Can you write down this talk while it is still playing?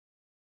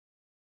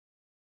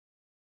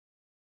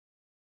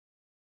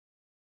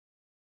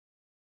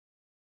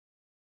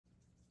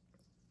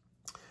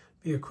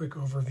be a quick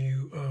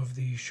overview of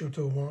the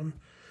Shoto-wan,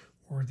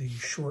 or the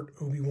short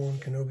Obi-Wan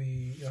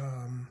Kenobi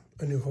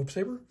A New Hope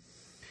saber.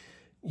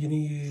 You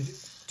need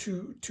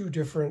two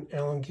different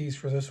Allen keys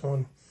for this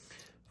one.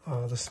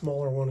 The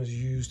smaller one is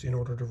used in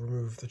order to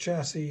remove the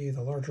chassis.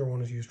 The larger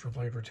one is used for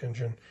blade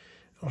retention.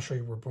 I'll show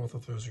you where both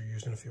of those are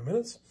used in a few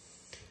minutes.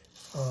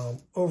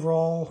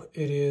 Overall,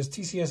 it is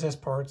TCSS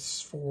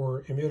parts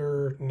for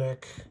emitter,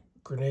 neck,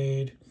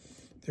 grenade.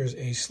 There's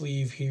a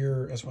sleeve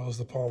here, as well as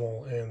the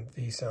pommel and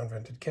the sound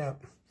vented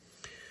cap.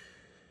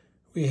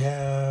 We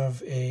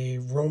have a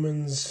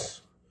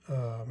Romans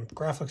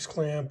graphics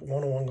clamp,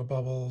 Wanna Wanga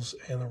bubbles,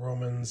 and the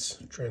Romans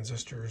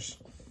transistors,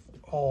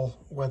 all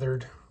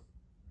weathered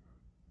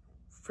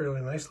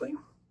fairly nicely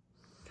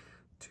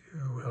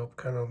to help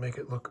kind of make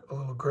it look a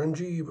little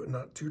grungy, but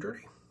not too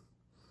dirty.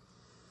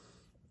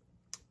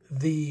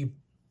 The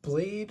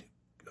blade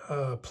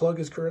plug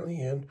is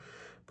currently in,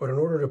 but in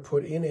order to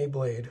put in a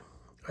blade,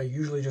 I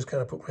usually just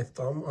kind of put my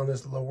thumb on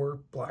this lower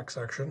black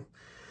section,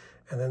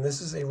 and then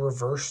this is a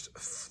reversed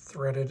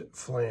threaded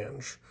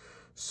flange.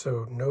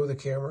 So no, the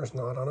camera is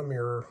not on a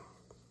mirror.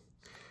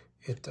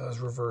 It does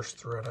reverse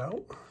thread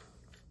out.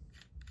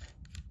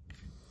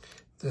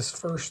 This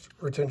first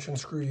retention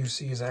screw you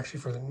see is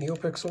actually for the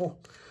NeoPixel.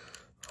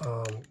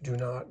 Do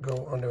not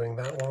go undoing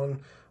that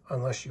one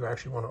unless you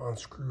actually want to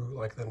unscrew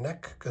like the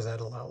neck, because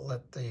that'll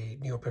let the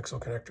NeoPixel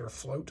connector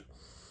float.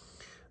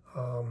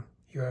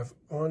 You have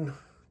 1,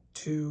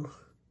 2,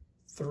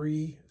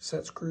 3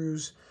 set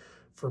screws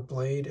for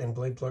blade and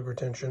blade plug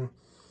retention.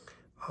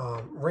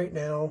 Right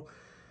now,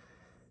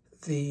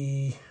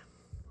 the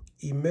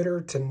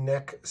emitter to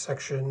neck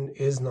section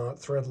is not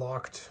thread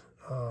locked,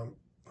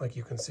 like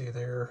you can see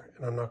there,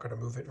 and I'm not going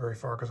to move it very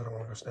far because I don't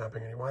want to go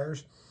snapping any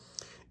wires.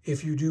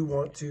 If you do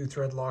want to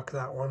thread lock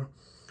that one,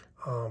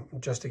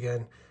 just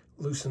again,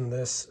 loosen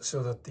this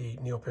so that the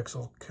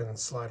NeoPixel can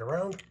slide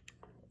around,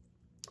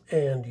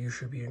 and you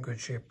should be in good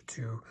shape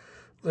to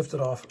lift it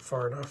off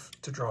far enough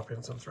to drop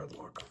in some thread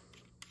lock.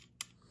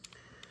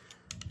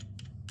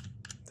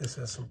 This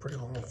has some pretty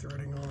long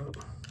threading on it.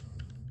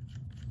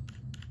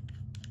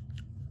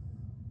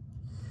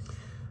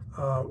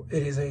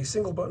 It is a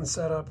single button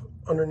setup.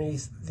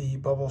 Underneath the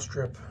bubble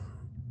strip,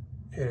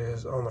 it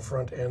is on the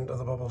front end of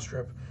the bubble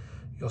strip.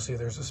 You'll see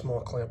there's a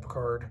small clamp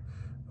card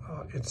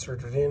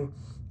inserted in.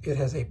 It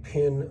has a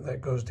pin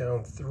that goes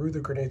down through the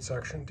grenade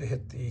section to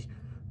hit the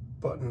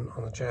button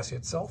on the chassis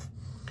itself.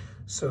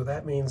 So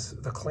that means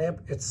the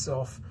clamp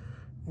itself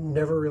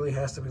never really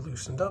has to be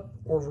loosened up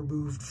or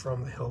removed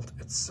from the hilt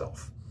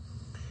itself.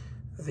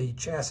 The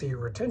chassis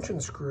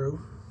retention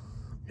screw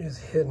is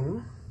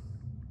hidden.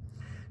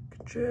 You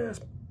can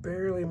just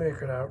barely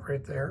make it out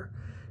right there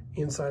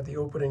inside the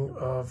opening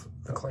of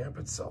the clamp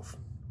itself.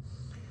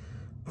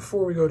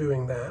 Before we go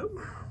doing that,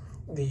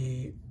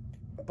 the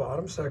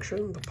bottom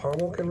section, the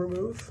pommel can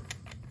remove,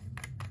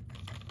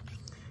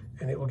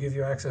 and it will give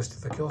you access to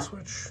the kill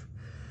switch,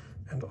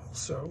 and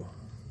also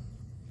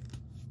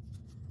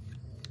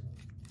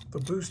the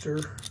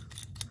booster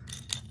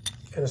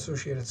and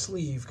associated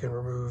sleeve can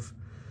remove,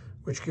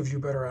 which gives you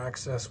better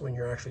access when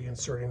you're actually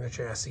inserting the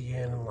chassis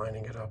in and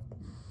lining it up.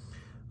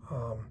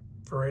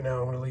 For right now,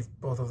 I'm going to leave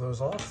both of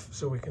those off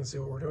so we can see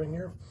what we're doing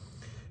here.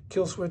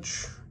 Kill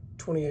switch,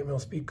 28mm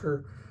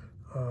speaker,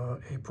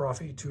 a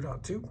Proffie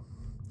 2.2.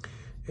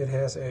 It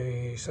has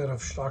a set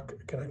of stock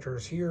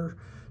connectors here,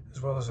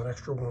 as well as an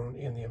extra one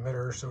in the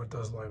emitter, so it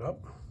does light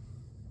up.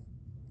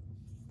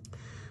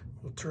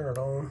 We'll turn it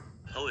on.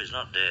 Oh, he's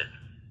not dead.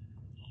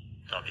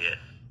 Not yet.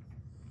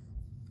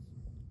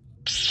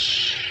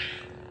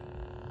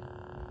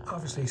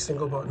 Obviously,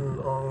 single button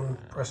on,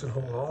 press and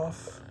hold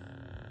off,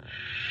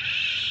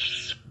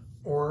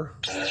 or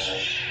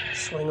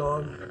swing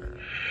on,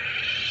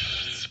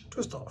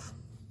 twist off.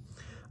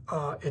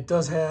 It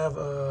does have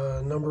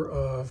a number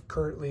of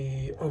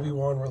currently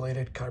Obi-Wan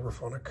related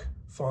kyberphonic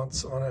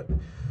fonts on it.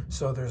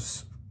 So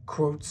there's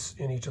quotes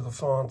in each of the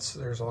fonts.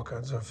 There's all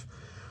kinds of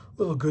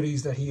little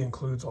goodies that he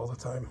includes all the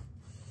time.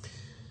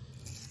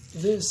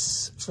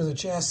 This, for the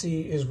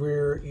chassis, is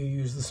where you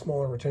use the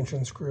smaller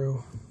retention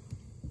screw.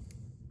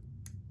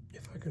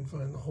 If I can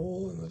find the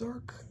hole in the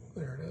dark,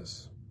 there it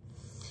is.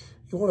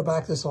 You want to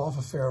back this off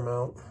a fair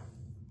amount,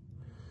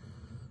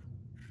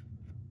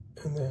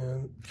 and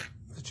then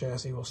the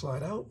chassis will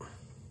slide out.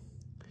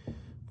 I'm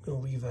going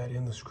to leave that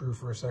in the screw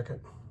for a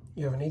second.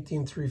 You have an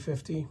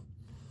 18350.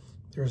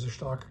 There's the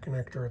stock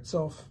connector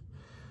itself.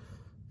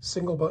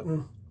 Single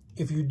button.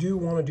 If you do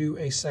want to do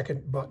a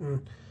second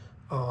button,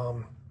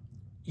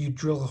 you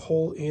drill a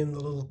hole in the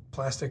little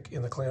plastic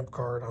in the clamp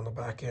card on the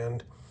back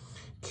end,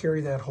 carry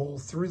that hole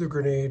through the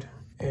grenade,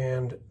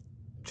 and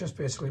just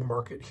basically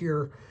mark it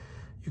here.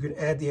 You can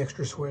add the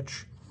extra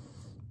switch,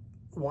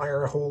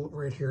 wire a hole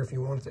right here if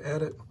you wanted to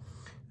add it,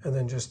 and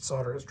then just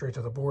solder it straight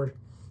to the board.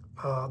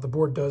 The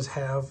board does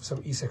have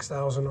some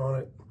E6000 on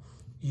it.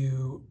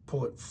 You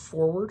pull it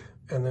forward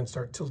and then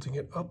start tilting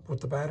it up with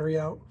the battery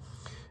out,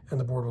 and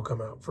the board will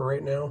come out. For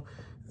right now,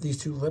 these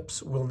two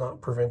lips will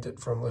not prevent it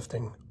from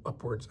lifting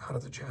upwards out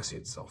of the chassis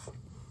itself.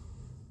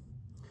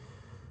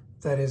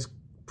 That is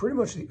pretty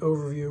much the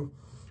overview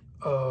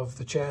of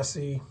the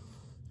chassis.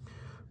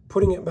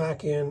 Putting it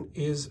back in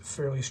is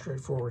fairly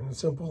straightforward and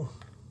simple.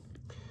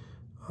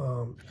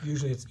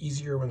 Usually it's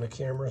easier when the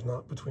camera is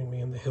not between me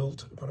and the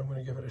hilt, but I'm going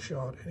to give it a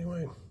shot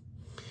anyway.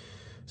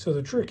 So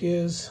the trick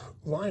is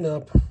line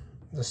up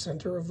the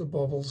center of the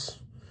bubbles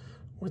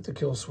with the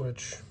kill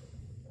switch.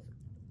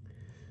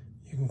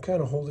 You can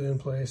kind of hold it in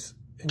place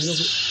and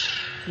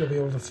you'll be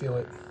able to feel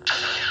it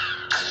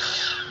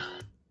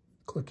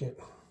click in.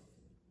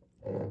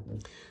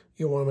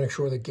 You'll want to make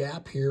sure the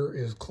gap here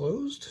is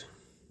closed.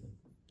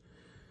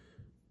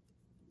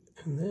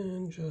 And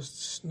then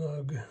just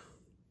snug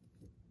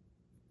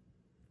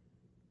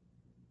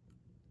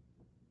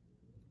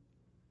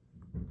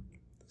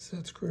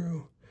set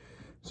screw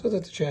so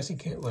that the chassis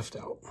can't lift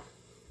out.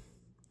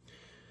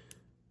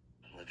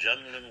 The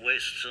jungle and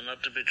wastes are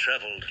not to be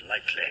traveled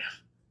lightly.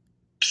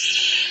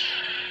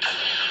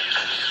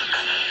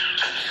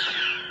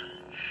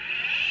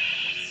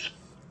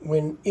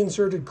 When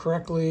inserted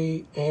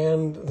correctly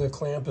and the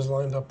clamp is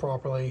lined up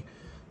properly,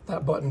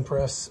 that button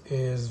press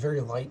is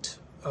very light,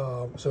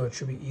 so it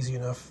should be easy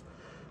enough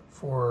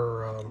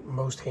for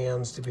most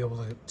hands to be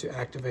able to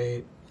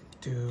activate,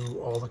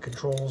 do all the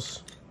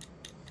controls.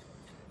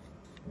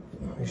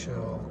 We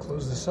shall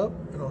close this up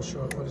and I'll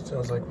show it what it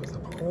sounds like with the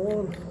pommel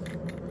on.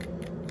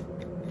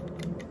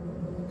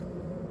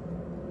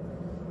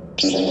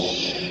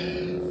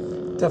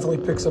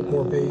 Definitely picks up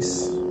more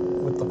bass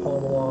with the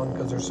pommel on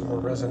because there's some more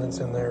resonance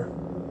in there.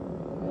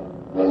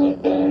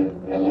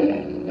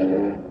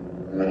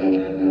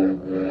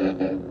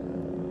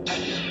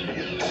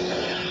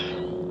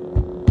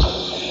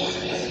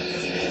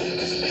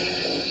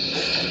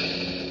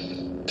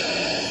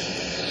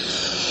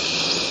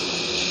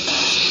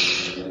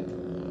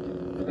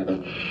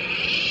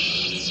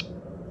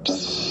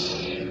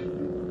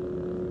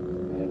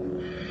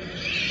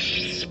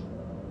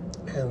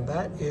 And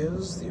that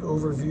is the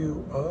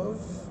overview of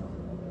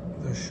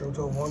the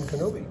Shoto-wan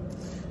Kenobi.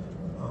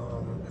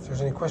 If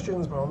there's any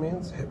questions, by all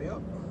means, hit me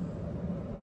up.